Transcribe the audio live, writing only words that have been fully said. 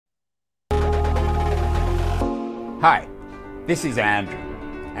Hi, this is Andrew,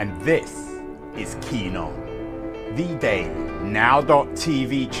 and this is Keen On, the daily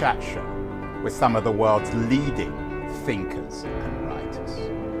now.tv chat show with some of the world's leading thinkers and writers.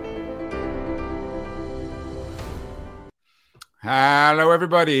 Hello,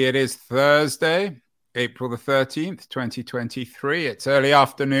 everybody. It is Thursday, April the 13th, 2023. It's early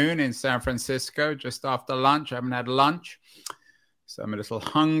afternoon in San Francisco, just after lunch. I haven't had lunch, so I'm a little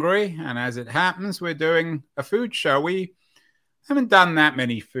hungry. And as it happens, we're doing a food show. We haven't done that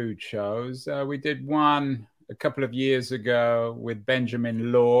many food shows. We did one a couple of years ago with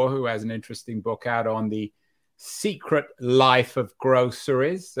Benjamin Law, who has an interesting book out on the secret life of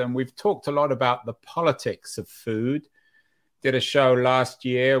groceries. And we've talked a lot about the politics of food. Did a show last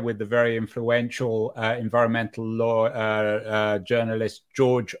year with the very influential environmental law journalist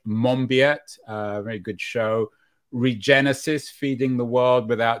George Monbiot. Very good show. Regenesis, Feeding the World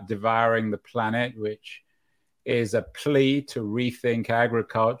Without Devouring the Planet, which is a plea to rethink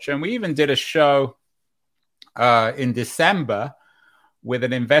agriculture. And we even did a show in December with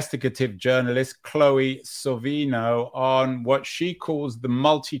an investigative journalist, Chloe Sovino, on what she calls the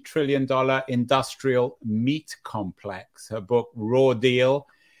multi-trillion-dollar industrial meat complex. Her book, Raw Deal,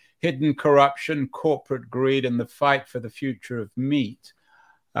 Hidden Corruption, Corporate Greed, and the Fight for the Future of Meat,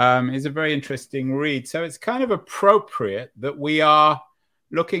 is a very interesting read. So it's kind of appropriate that we are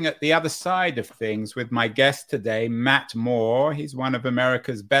looking at the other side of things with my guest today, Matt Moore. He's one of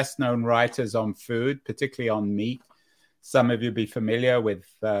America's best-known writers on food, particularly on meat. Some of you will be familiar with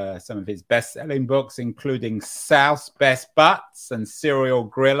some of his best-selling books, including South's Best Butts and Serial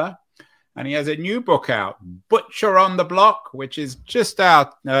Griller. And he has a new book out, Butcher on the Block, which is just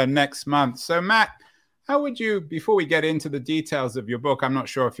out next month. So, Matt, how would you, before we get into the details of your book, I'm not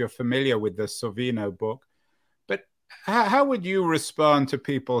sure if you're familiar with the Sovino book, but how would you respond to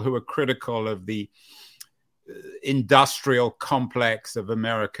people who are critical of the industrial complex of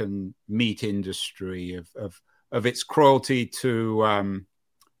American meat industry, of its cruelty to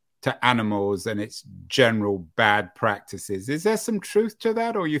animals and its general bad practices? Is there some truth to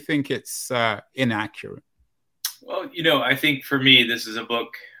that, or you think it's inaccurate? Well, I think for me, this is a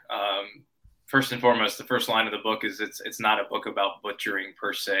book. First and foremost, the first line of the book is it's not a book about butchering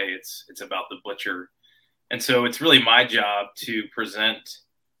per se. It's about the butcher, and so it's really my job to present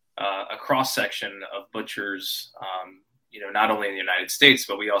a cross section of butchers. Not only in the United States,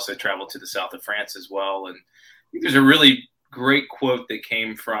 but we also traveled to the south of France as well. And I think there's a really great quote that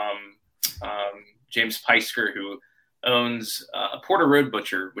came from James Peisker, who owns a Porter Road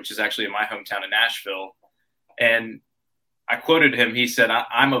Butcher, which is actually in my hometown of Nashville. And I quoted him. He said,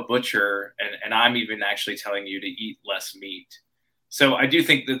 I'm a butcher, and I'm even actually telling you to eat less meat. So I do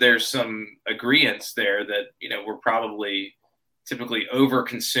think that there's some agreeance there that, we're probably typically over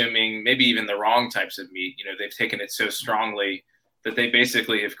consuming maybe even the wrong types of meat. They've taken it so strongly that they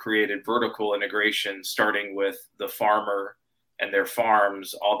basically have created vertical integration, starting with the farmer and their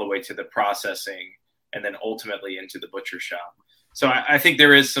farms all the way to the processing and then ultimately into the butcher shop. So I think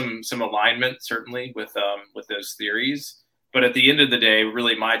there is some alignment, certainly, with those theories. But at the end of the day,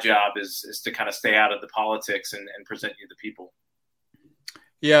 really my job is to kind of stay out of the politics and present you the people.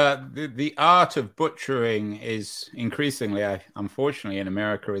 Yeah, the art of butchering is increasingly, unfortunately, in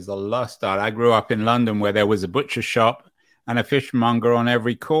America, is a lost art. I grew up in London where there was a butcher shop and a fishmonger on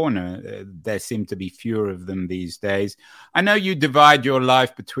every corner. There seem to be fewer of them these days. I know you divide your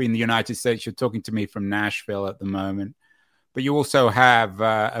life between the United States. You're talking to me from Nashville at the moment, but you also have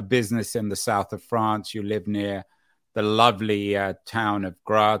a business in the south of France. You live near the lovely town of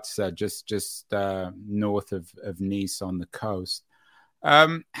Graz, just north of Nice on the coast.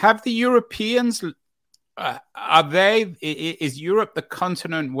 Have the Europeans, is Europe the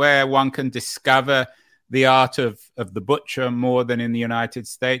continent where one can discover the art of the butcher more than in the United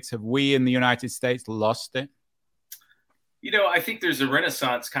States? Have we in the United States lost it? I think there's a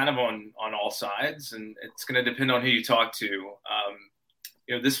renaissance kind of on all sides, and it's going to depend on who you talk to.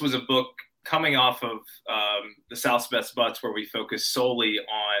 This was a book coming off of the South's Best Butts, where we focus solely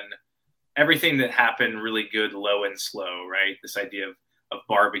on everything that happened really good, low and slow, right? This idea of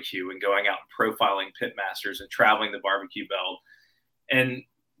barbecue and going out and profiling pitmasters and traveling the barbecue belt. And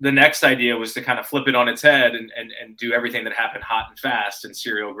the next idea was to kind of flip it on its head and do everything that happened hot and fast in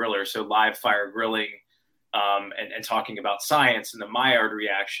Serial Griller. So live fire grilling and talking about science and the Maillard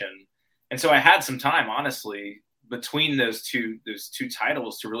reaction. And so I had some time, honestly, between those two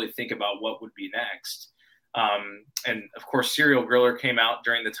titles to really think about what would be next. And of course, Serial Griller came out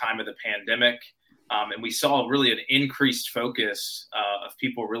during the time of the pandemic. And we saw really an increased focus of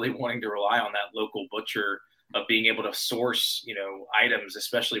people really wanting to rely on that local butcher, of being able to source, items,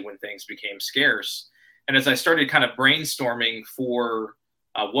 especially when things became scarce. And as I started kind of brainstorming for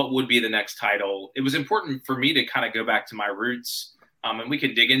what would be the next title, it was important for me to kind of go back to my roots. And we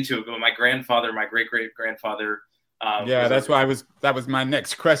could dig into it. But my grandfather, my great-great-grandfather, that was my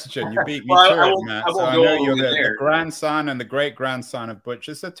next question. You beat me well, to it, Matt. I So won't I go know all the you're way the there. grandson and the great-grandson of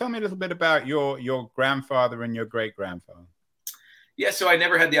butchers. So tell me a little bit about your grandfather and your great-grandfather. Yeah, so I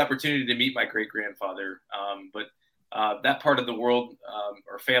never had the opportunity to meet my great-grandfather, but that part of the world,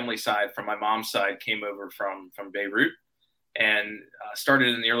 or family side from my mom's side, came over from Beirut, and started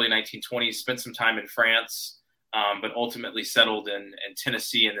in the early 1920s, spent some time in France, but ultimately settled in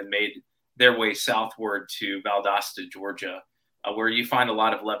Tennessee, and then made their way southward to Valdosta, Georgia, where you find a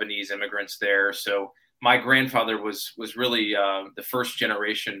lot of Lebanese immigrants there. So my grandfather was really the first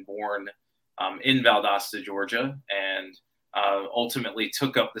generation born in Valdosta, Georgia, and ultimately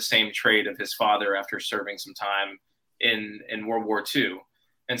took up the same trade of his father after serving some time in World War II.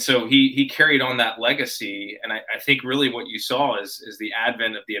 And so he carried on that legacy. And I think really what you saw is the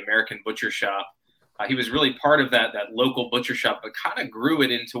advent of the American butcher shop. He was really part of that local butcher shop, but kind of grew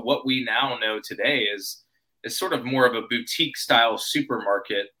it into what we now know today is sort of more of a boutique style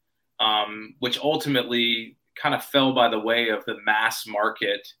supermarket, which ultimately kind of fell by the way of the mass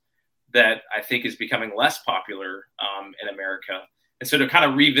market that I think is becoming less popular in America. And so to kind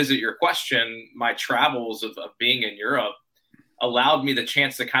of revisit your question, my travels of being in Europe allowed me the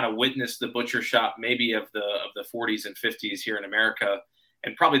chance to kind of witness the butcher shop maybe of the 40s and 50s here in America.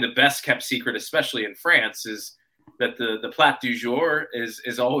 And probably the best kept secret, especially in France, is that the plat du jour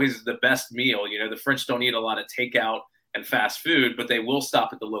is always the best meal. You know, the French don't eat a lot of takeout and fast food, but they will stop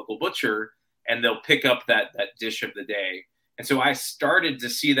at the local butcher and they'll pick up that dish of the day. And so I started to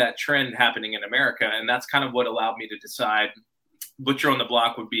see that trend happening in America. And that's kind of what allowed me to decide Butcher on the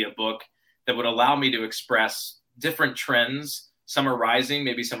Block would be a book that would allow me to express different trends. Some are rising,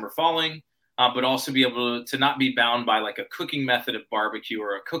 maybe some are falling, but also be able to not be bound by like a cooking method of barbecue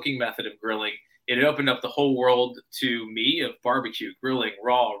or a cooking method of grilling. It opened up the whole world to me of barbecue, grilling,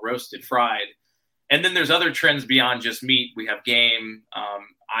 raw, roasted, fried. And then there's other trends beyond just meat. We have game.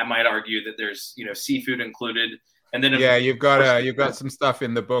 I might argue that there's, seafood included. And then you've got some stuff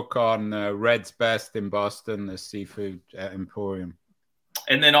in the book on Red's Best in Boston, the seafood emporium,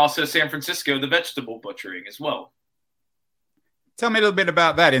 and then also San Francisco, the vegetable butchering as well. Tell me a little bit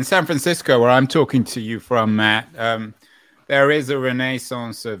about that. In San Francisco, where I'm talking to you from, Matt, there is a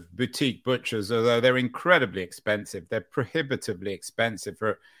renaissance of boutique butchers, although they're incredibly expensive. They're prohibitively expensive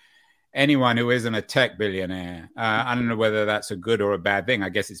for anyone who isn't a tech billionaire. I don't know whether that's a good or a bad thing. I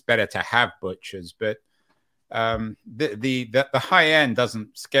guess it's better to have butchers, but the high end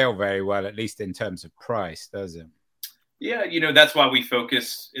doesn't scale very well, at least in terms of price, does it? Yeah, that's why we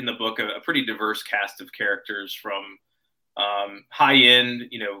focus in the book a pretty diverse cast of characters, from high end,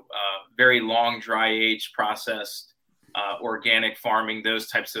 very long dry aged processed organic farming, those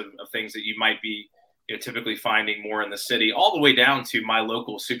types of things that you might be typically finding more in the city, all the way down to my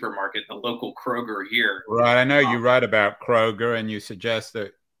local supermarket, the local Kroger here. Right. I know you write about Kroger and you suggest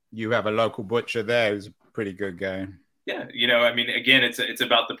that you have a local butcher there who's a pretty good guy. Yeah. Again, it's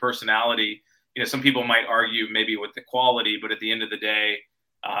about the personality. Some people might argue maybe with the quality, but at the end of the day,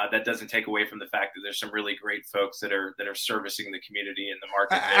 that doesn't take away from the fact that there's some really great folks that are servicing the community in the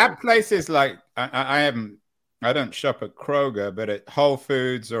market. At places like I don't shop at Kroger, but at Whole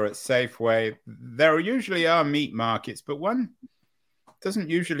Foods or at Safeway, there usually are meat markets, but one doesn't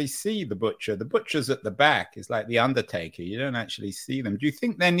usually see the butcher. The butcher's at the back. It's like the Undertaker. You don't actually see them. Do you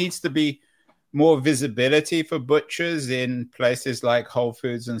think there needs to be more visibility for butchers in places like Whole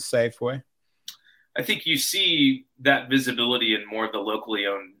Foods and Safeway? I think you see that visibility in more of the locally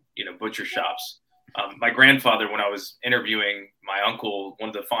owned, butcher shops. My grandfather, when I was interviewing my uncle, one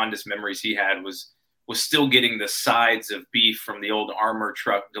of the fondest memories he had was still getting the sides of beef from the old armor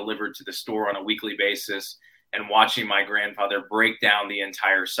truck delivered to the store on a weekly basis, and watching my grandfather break down the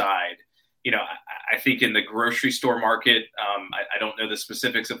entire side. I think in the grocery store market, I don't know the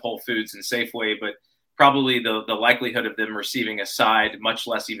specifics of Whole Foods and Safeway, but probably the likelihood of them receiving a side, much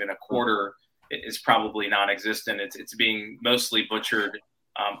less even a quarter, is probably non-existent. It's being mostly butchered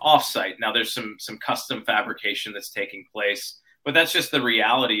off-site. Now there's some custom fabrication that's taking place, but that's just the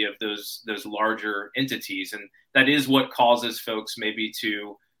reality of those larger entities. And that is what causes folks maybe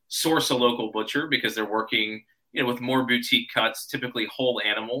to source a local butcher, because they're working, with more boutique cuts, typically whole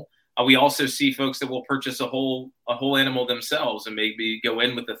animal. We also see folks that will purchase a whole animal themselves and maybe go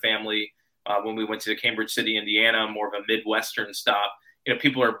in with the family. When we went to Cambridge City, Indiana, more of a Midwestern stop,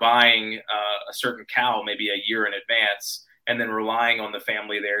 people are buying a certain cow maybe a year in advance, and then relying on the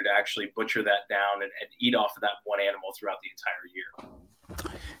family there to actually butcher that down and eat off of that one animal throughout the entire year.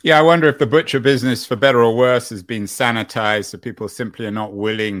 Yeah, I wonder if the butcher business, for better or worse, has been sanitized, so people simply are not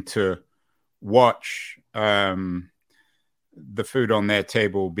willing to watch the food on their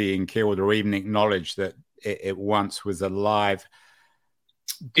table being killed, or even acknowledge that it once was alive.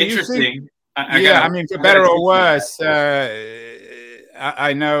 Do you think? Interesting. Yeah, I mean, for I gotta better or take you to that. worse,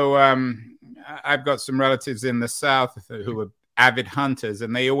 I know I've got some relatives in the South who were avid hunters,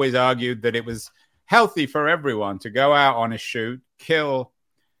 and they always argued that it was healthy for everyone to go out on a shoot, kill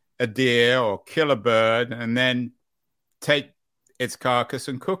a deer or kill a bird, and then take its carcass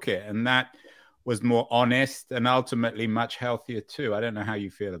and cook it. And that was more honest and ultimately much healthier too. I don't know how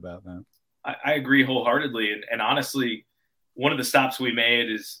you feel about that. I agree wholeheartedly. And honestly, one of the stops we made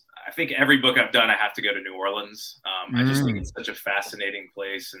is I think every book I've done, I have to go to New Orleans. I just think it's such a fascinating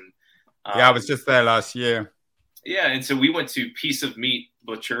place. And yeah, I was just there last year. Yeah, and so we went to Piece of Meat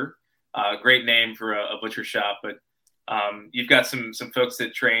Butcher. Great name for a butcher shop, but you've got some folks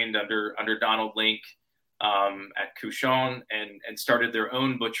that trained under Donald Link at Couchon and started their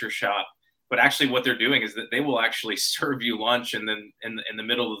own butcher shop. But actually, what they're doing is that they will actually serve you lunch, and then in the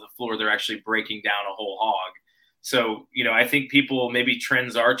middle of the floor, they're actually breaking down a whole hog. So, I think maybe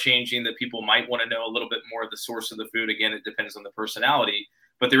trends are changing, that people might want to know a little bit more of the source of the food. Again, it depends on the personality,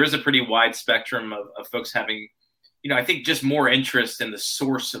 but there is a pretty wide spectrum of folks having, I think, just more interest in the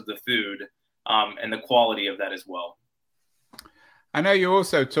source of the food and the quality of that as well. I know you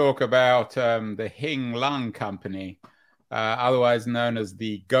also talk about the Hing Lung Company, otherwise known as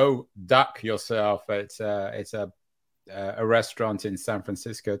the Go Duck Yourself. It's a restaurant in San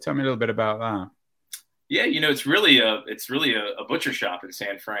Francisco. Tell me a little bit about that. Yeah, it's really a butcher shop in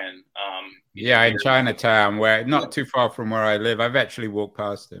San Fran. Yeah, in Chinatown, where not too far from where I live. I've actually walked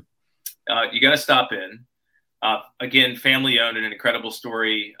past it. You got to stop in. Again, family owned, and an incredible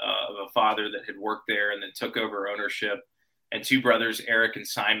story of a father that had worked there and then took over ownership. And two brothers, Eric and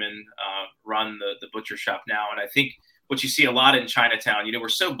Simon, run the butcher shop now. And I think what you see a lot in Chinatown, we're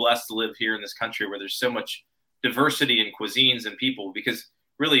so blessed to live here in this country where there's so much diversity in cuisines and people, because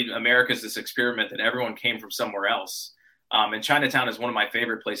really America's this experiment that everyone came from somewhere else. And Chinatown is one of my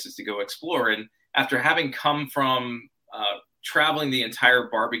favorite places to go explore. And after having come from traveling the entire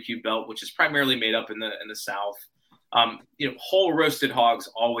barbecue belt, which is primarily made up in the South, whole roasted hogs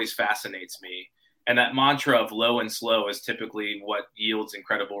always fascinates me. And that mantra of low and slow is typically what yields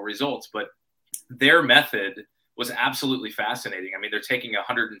incredible results. But their method was absolutely fascinating. I mean, they're taking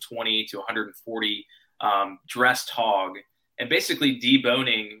 120 to 140 dressed hog and basically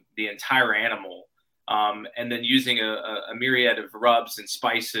deboning the entire animal, and then using a myriad of rubs and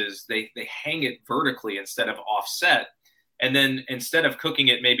spices. They hang it vertically instead of offset. And then instead of cooking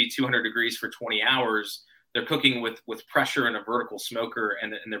it maybe 200 degrees for 20 hours, they're cooking with pressure in a vertical smoker,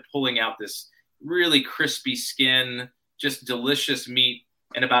 and they're pulling out this really crispy skin, just delicious meat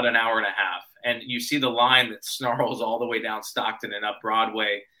in about an hour and a half. And you see the line that snarls all the way down Stockton and up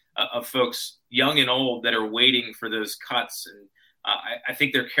Broadway of folks, young and old, that are waiting for those cuts. And I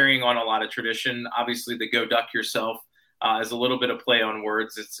think they're carrying on a lot of tradition. Obviously, the Go Duck Yourself is a little bit of play on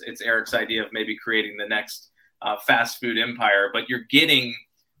words. It's Eric's idea of maybe creating the next fast food empire, but you're getting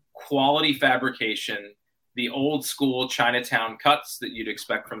quality fabrication, the old school Chinatown cuts that you'd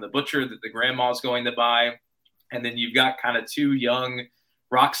expect from the butcher that the grandma's going to buy. And then you've got kind of two young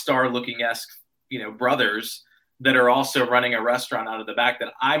rock star looking-esque, brothers that are also running a restaurant out of the back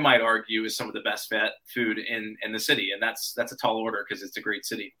that I might argue is some of the best food in the city. And that's a tall order because it's a great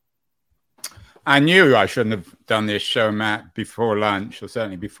city. I knew I shouldn't have done this show, Matt, before lunch, or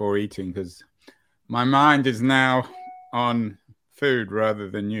certainly before eating, because my mind is now on food rather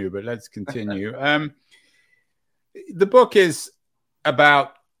than you, but let's continue. The book is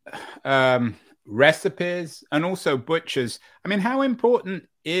about recipes and also butchers. I mean, how important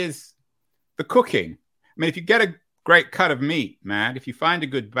is the cooking? I mean, if you get a great cut of meat, Matt, if you find a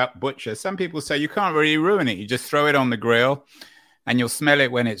good butcher, some people say you can't really ruin it. You just throw it on the grill and you'll smell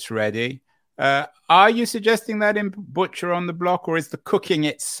it when it's ready. Are you suggesting that in Butcher on the Block, or is the cooking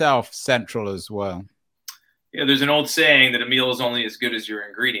itself central as well? Yeah, there's an old saying that a meal is only as good as your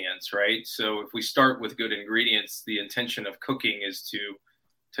ingredients, right? So if we start with good ingredients, the intention of cooking is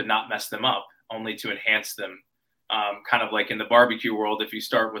to not mess them up, only to enhance them. Kind of like in the barbecue world, if you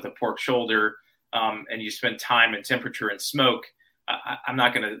start with a pork shoulder and you spend time and temperature and smoke, I'm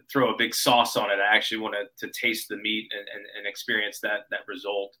not going to throw a big sauce on it. I actually want to taste the meat and experience that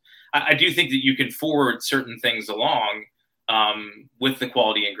result. I do think that you can forward certain things along with the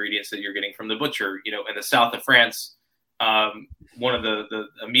quality ingredients that you're getting from the butcher. In the south of France, one of the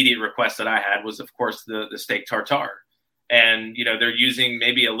immediate requests that I had was, of course, the steak tartare. And, they're using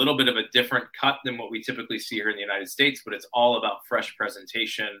maybe a little bit of a different cut than what we typically see here in the United States, but it's all about fresh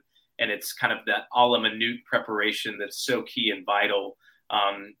presentation. And it's kind of that a la minute preparation that's so key and vital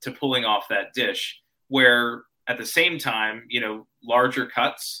to pulling off that dish, where at the same time, larger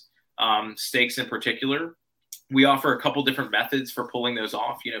cuts, steaks in particular, we offer a couple different methods for pulling those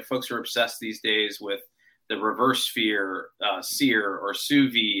off. Folks are obsessed these days with the reverse sear or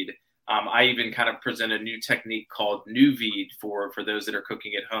sous vide. I even kind of present a new technique called new vide for those that are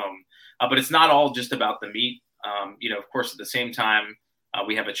cooking at home. But it's not all just about the meat. Of course, at the same time,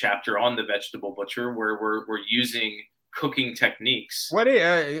 we have a chapter on the vegetable butcher where we're using cooking techniques. What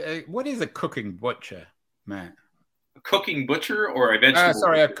is a cooking butcher, Matt? A cooking butcher or a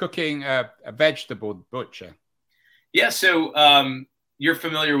vegetable? Butcher? A vegetable butcher. Yeah, so you're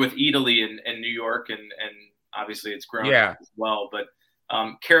familiar with Italy in New York, and obviously it's grown up as well. But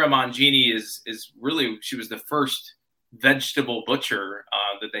Cara Mangini is really, she was the first vegetable butcher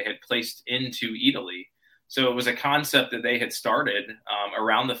that they had placed into Italy. So it was a concept that they had started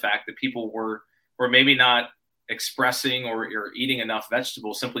around the fact that people were maybe not expressing or eating enough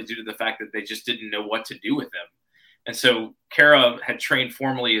vegetables simply due to the fact that they just didn't know what to do with them. And so Cara had trained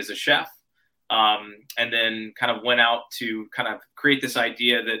formally as a chef, and then kind of went out to kind of create this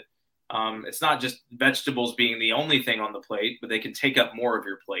idea that it's not just vegetables being the only thing on the plate, but they can take up more of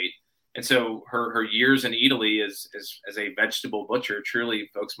your plate. And so her years in Italy as a vegetable butcher, truly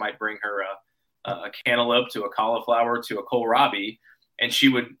folks might bring her a cantaloupe to a cauliflower to a kohlrabi, and she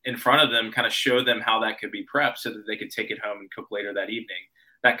would in front of them kind of show them how that could be prepped so that they could take it home and cook later that evening.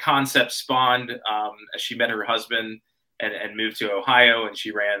 That concept spawned as she met her husband and moved to Ohio, and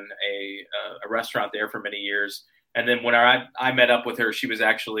she ran a restaurant there for many years. And then when I met up with her, she was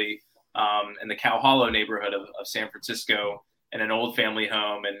actually in the Cow Hollow neighborhood of San Francisco in an old family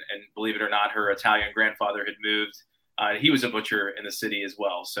home. And believe it or not, her Italian grandfather had moved. He was a butcher in the city as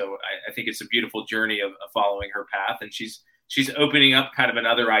well. So I think it's a beautiful journey of following her path. And she's opening up kind of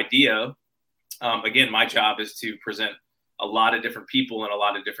another idea. Again, my job is to present a lot of different people and a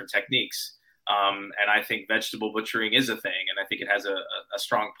lot of different techniques. And I think vegetable butchering is a thing. And I think it has a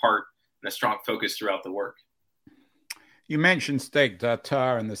strong part and a strong focus throughout the work. You mentioned steak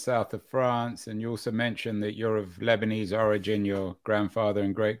tartare in the south of France, and you also mentioned that you're of Lebanese origin, your grandfather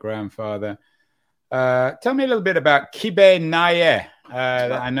and great-grandfather. Tell me a little bit about kibbeh naye.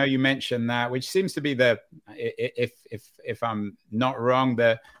 I know you mentioned that, which seems to be if I'm not wrong,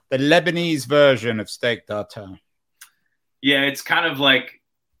 the Lebanese version of steak tartare. Yeah, it's kind of like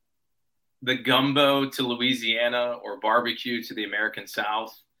the gumbo to Louisiana or barbecue to the American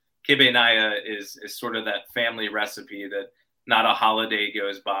South. Kibbeh naye is sort of that family recipe that not a holiday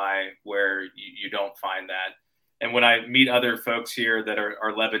goes by where you don't find that. And when I meet other folks here that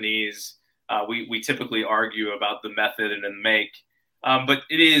are Lebanese, we typically argue about the method and the make. But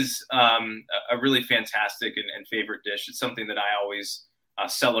it is a really fantastic and favorite dish. It's something that I always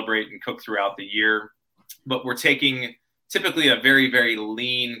celebrate and cook throughout the year. But we're taking typically a very, very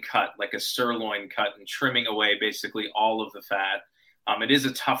lean cut, like a sirloin cut, and trimming away basically all of the fat. It is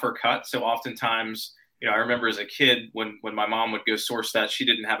a tougher cut. So oftentimes, I remember as a kid when my mom would go source that, she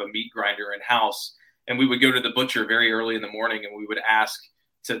didn't have a meat grinder in house. And we would go to the butcher very early in the morning and we would ask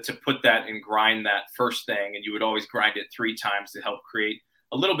to put that and grind that first thing. And you would always grind it 3 times to help create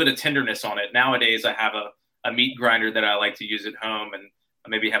a little bit of tenderness on it. Nowadays, I have a meat grinder that I like to use at home and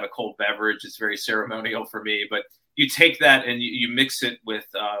maybe have a cold beverage. It's very ceremonial for me. But you take that and you mix it with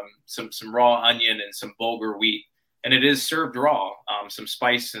some raw onion and some bulgur wheat. And it is served raw, some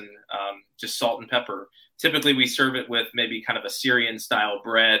spice and just salt and pepper. Typically, we serve it with maybe kind of a Syrian-style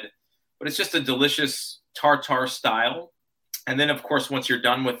bread. But it's just a delicious tartare style. And then, of course, once you're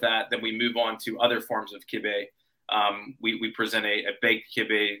done with that, then we move on to other forms of kibbeh. We present a baked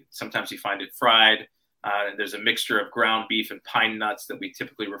kibbeh. Sometimes you find it fried. There's a mixture of ground beef and pine nuts that we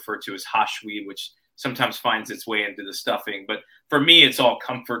typically refer to as hashwi, which sometimes finds its way into the stuffing. But for me, it's all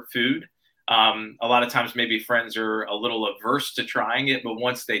comfort food. A lot of times maybe friends are a little averse to trying it, but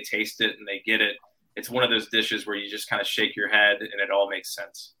once they taste it and they get it, it's one of those dishes where you just kind of shake your head and it all makes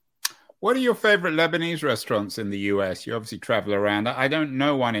sense. What are your favorite Lebanese restaurants in the U.S.? You obviously travel around. I don't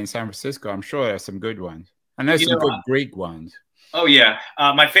know one in San Francisco. I'm sure there are some good ones. And there's some good Greek ones. Oh, yeah.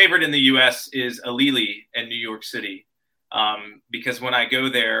 My favorite in the U.S. is Alili in New York City. Because when I go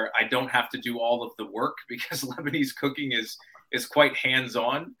there, I don't have to do all of the work because Lebanese cooking is quite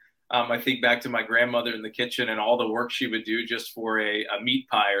hands-on. I think back to my grandmother in the kitchen and all the work she would do just for a meat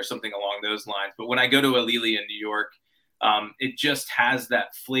pie or something along those lines. But when I go to Alili in New York, it just has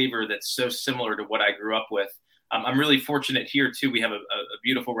that flavor that's so similar to what I grew up with. I'm really fortunate here, too. We have a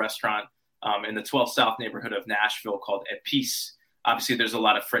beautiful restaurant in the 12th South neighborhood of Nashville called Épices. Obviously, there's a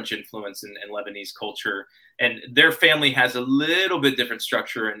lot of French influence in Lebanese culture, and their family has a little bit different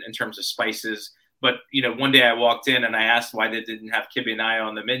structure in terms of spices. But, one day I walked in and I asked why they didn't have kibbeh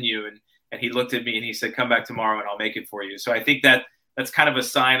on the menu, and he looked at me and he said, "Come back tomorrow and I'll make it for you." So I think that's kind of a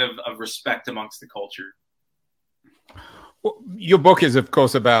sign of respect amongst the culture. Well, your book is, of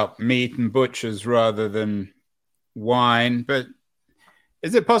course, about meat and butchers rather than wine, but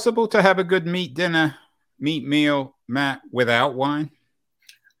is it possible to have a good meat meal, Matt, without wine?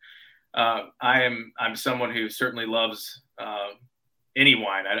 I'm someone who certainly loves any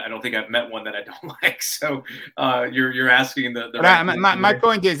wine. I don't think I've met one that I don't like. So you're asking the right. My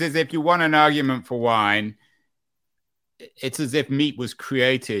point is if you want an argument for wine, it's as if meat was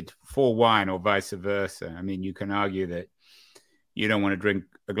created for wine or vice versa. I mean, you can argue that you don't want to drink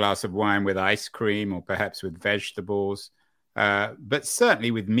a glass of wine with ice cream or perhaps with vegetables. But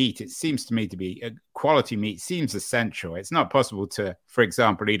certainly with meat, it seems to me to be quality meat seems essential. It's not possible to, for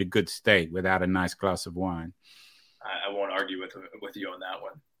example, eat a good steak without a nice glass of wine. I won't argue with you on that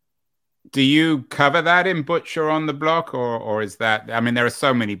one. Do you cover that in Butcher on the Block, or is that? I mean, there are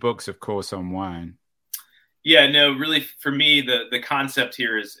so many books, of course, on wine. Yeah, no, really, for me, the concept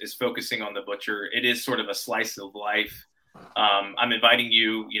here is focusing on the butcher. It is sort of a slice of life. I'm inviting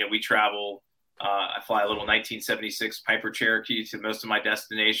you. We travel. I fly a little 1976 Piper Cherokee to most of my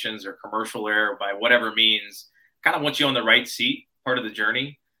destinations, or commercial air by whatever means. Kind of want you on the right seat, part of the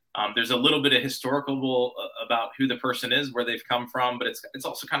journey. There's a little bit of historical about who the person is, where they've come from, but it's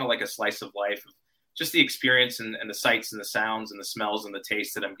also kind of like a slice of life of just the experience and the sights and the sounds and the smells and the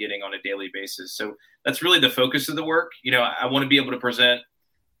tastes that I'm getting on a daily basis. So that's really the focus of the work. I want to be able to present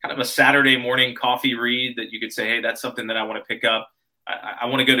kind of a Saturday morning coffee read that you could say, hey, that's something that I want to pick up. I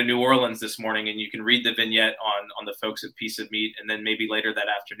want to go to New Orleans this morning, and you can read the vignette on the folks at Piece of Meat, and then maybe later that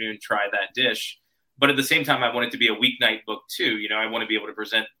afternoon try that dish. But at the same time, I want it to be a weeknight book too. I want to be able to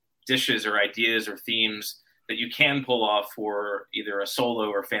present dishes or ideas or themes that you can pull off for either a solo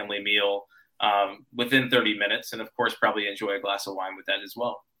or family meal within 30 minutes. And of course, probably enjoy a glass of wine with that as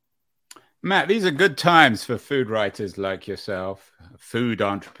well. Matt, these are good times for food writers like yourself, food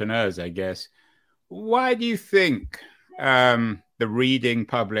entrepreneurs, I guess. Why do you think the reading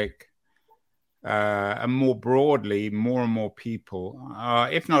public and more broadly, more and more people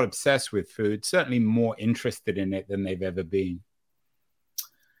are, if not obsessed with food, certainly more interested in it than they've ever been?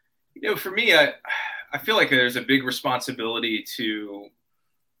 For me, I feel like there's a big responsibility to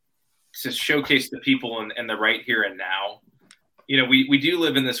showcase the people and the right here and now. We do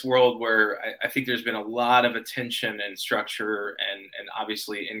live in this world where I think there's been a lot of attention and structure and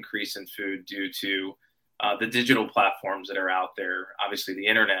obviously increase in food due to the digital platforms that are out there, obviously the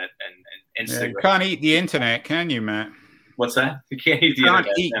internet and Instagram. Yeah, you can't eat the internet, can you, Matt? What's that? You can't eat the internet.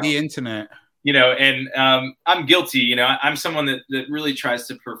 Can't eat the internet. And I'm guilty. I'm someone that really tries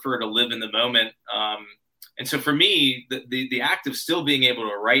to prefer to live in the moment. And so for me, the act of still being able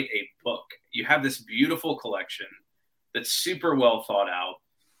to write a book, you have this beautiful collection that's super well thought out.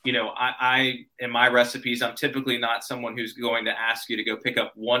 I in my recipes, I'm typically not someone who's going to ask you to go pick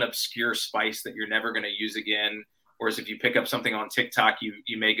up one obscure spice that you're never going to use again. Whereas if you pick up something on TikTok,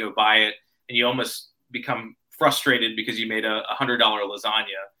 you may go buy it and you almost become frustrated because you made a $100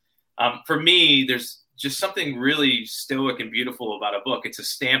 lasagna. For me, there's just something really stoic and beautiful about a book. It's a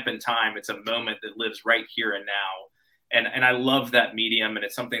stamp in time. It's a moment that lives right here and now. And I love that medium, and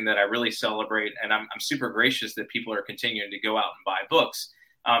it's something that I really celebrate. And I'm super gracious that people are continuing to go out and buy books.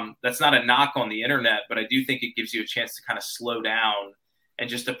 That's not a knock on the internet, but I do think it gives you a chance to kind of slow down and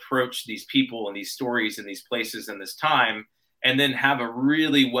just approach these people and these stories and these places and this time, and then have a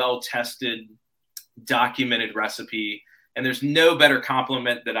really well-tested, documented recipe. And there's no better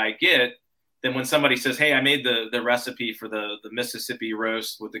compliment that I get than when somebody says, hey, I made the recipe for the Mississippi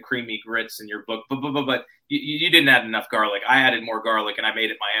roast with the creamy grits in your book, but you didn't add enough garlic. I added more garlic and I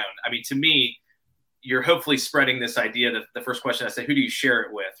made it my own. I mean, to me, you're hopefully spreading this idea that the first question I say, who do you share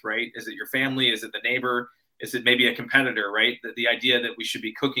it with, right? Is it your family? Is it the neighbor? Is it maybe a competitor, right? The idea that we should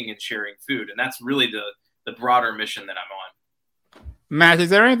be cooking and sharing food. And that's really the broader mission that I'm on. Matt, is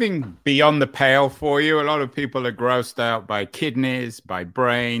there anything beyond the pale for you? A lot of people are grossed out by kidneys, by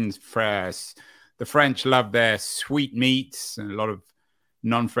brains, fresh. The French love their sweet meats, and a lot of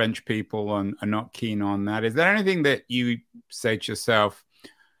non-French people are not keen on that. Is there anything that you say to yourself,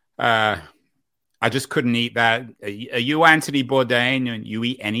 I just couldn't eat that? Are you Anthony Bourdain and you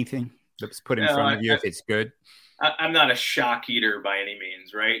eat anything that's put in front of you if it's good? I'm not a shock eater by any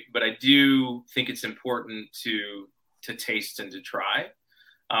means, right? But I do think it's important to taste and to try.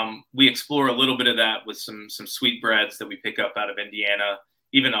 We explore a little bit of that with some sweetbreads that we pick up out of Indiana.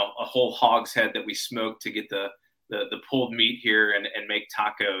 even a whole hog's head that we smoke to get the pulled meat here and make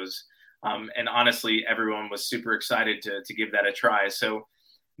tacos. And honestly, everyone was super excited to give that a try. So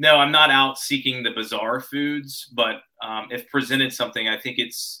no, I'm not out seeking the bizarre foods, but if presented something, I think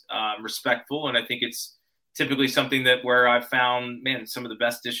it's respectful, and I think it's typically something that where I've found, man, some of the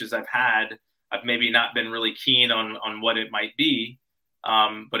best dishes I've had, I've maybe not been really keen on what it might be,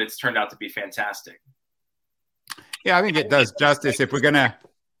 but it's turned out to be fantastic. Yeah, I think it does justice. If we're going to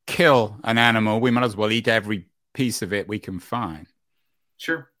kill an animal, we might as well eat every piece of it we can find.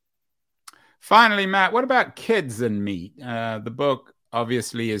 Sure. Finally, Matt, what about kids and meat? The book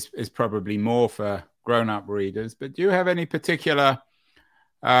obviously is probably more for grown-up readers, but do you have any particular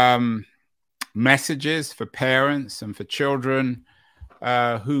messages for parents and for children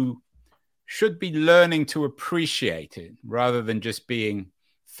who should be learning to appreciate it rather than just being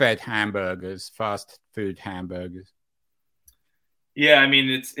fed hamburgers, fast food hamburgers? Yeah, I mean,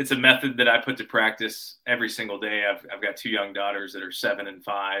 it's a method that I put to practice every single day. I've got two young daughters that are 7 and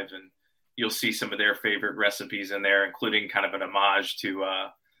 5, and you'll see some of their favorite recipes in there, including kind of an homage to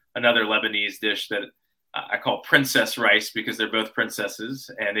another Lebanese dish that I call princess rice, because they're both princesses.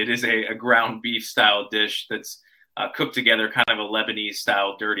 And it is a ground beef style dish that's cooked together, kind of a Lebanese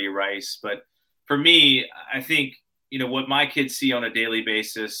style dirty rice. But for me, I think, what my kids see on a daily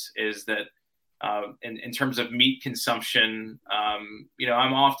basis is that in terms of meat consumption,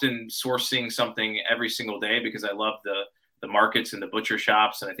 I'm often sourcing something every single day because I love the markets and the butcher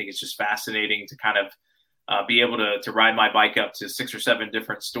shops. And I think it's just fascinating to kind of be able to ride my bike up to 6 or 7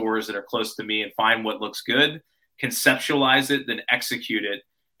 different stores that are close to me and find what looks good, conceptualize it, then execute it.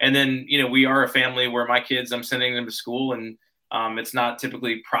 And then, we are a family where my kids, I'm sending them to school, and it's not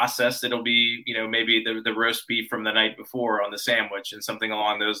typically processed. It'll be, maybe the roast beef from the night before on the sandwich and something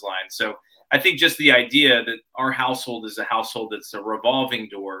along those lines. So I think just the idea that our household is a household that's a revolving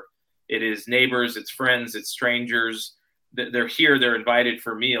door. It is neighbors, it's friends, it's strangers. They're here, they're invited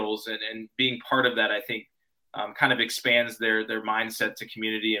for meals, and being part of that, I think, kind of expands their mindset to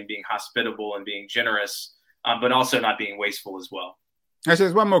community and being hospitable and being generous, but also not being wasteful as well. Actually,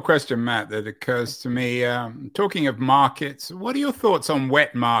 there's one more question, Matt, that occurs to me. Talking of markets, what are your thoughts on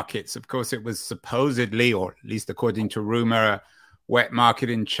wet markets? Of course, it was supposedly, or at least according to rumor, a wet market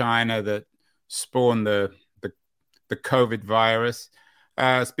in China that spawned the COVID virus.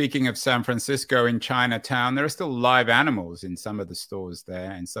 Speaking of San Francisco, in Chinatown, there are still live animals in some of the stores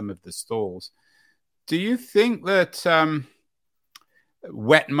there and some of the stalls. Do you think that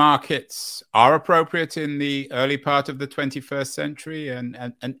wet markets are appropriate in the early part of the 21st century?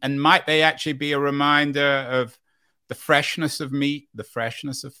 And might they actually be a reminder of the freshness of meat, the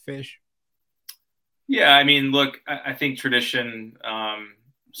freshness of fish? Yeah, I mean, look, I think tradition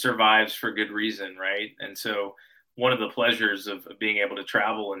survives for good reason, right? And so one of the pleasures of being able to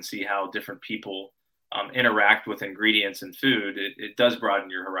travel and see how different people interact with ingredients and food, it does broaden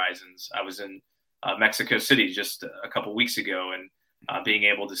your horizons. I was in Mexico City just a couple weeks ago, and being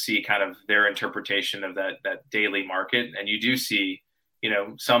able to see kind of their interpretation of that daily market. And you do see,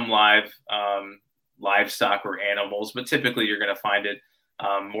 some livestock or animals, but typically you're going to find it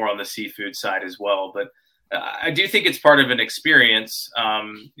more on the seafood side as well. But I do think it's part of an experience.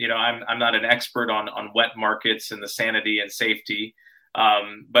 I'm not an expert on wet markets and the sanity and safety.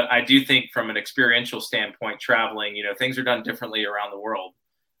 But I do think from an experiential standpoint, traveling, things are done differently around the world.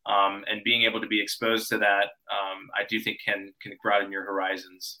 And being able to be exposed to that, I do think can broaden your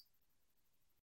horizons.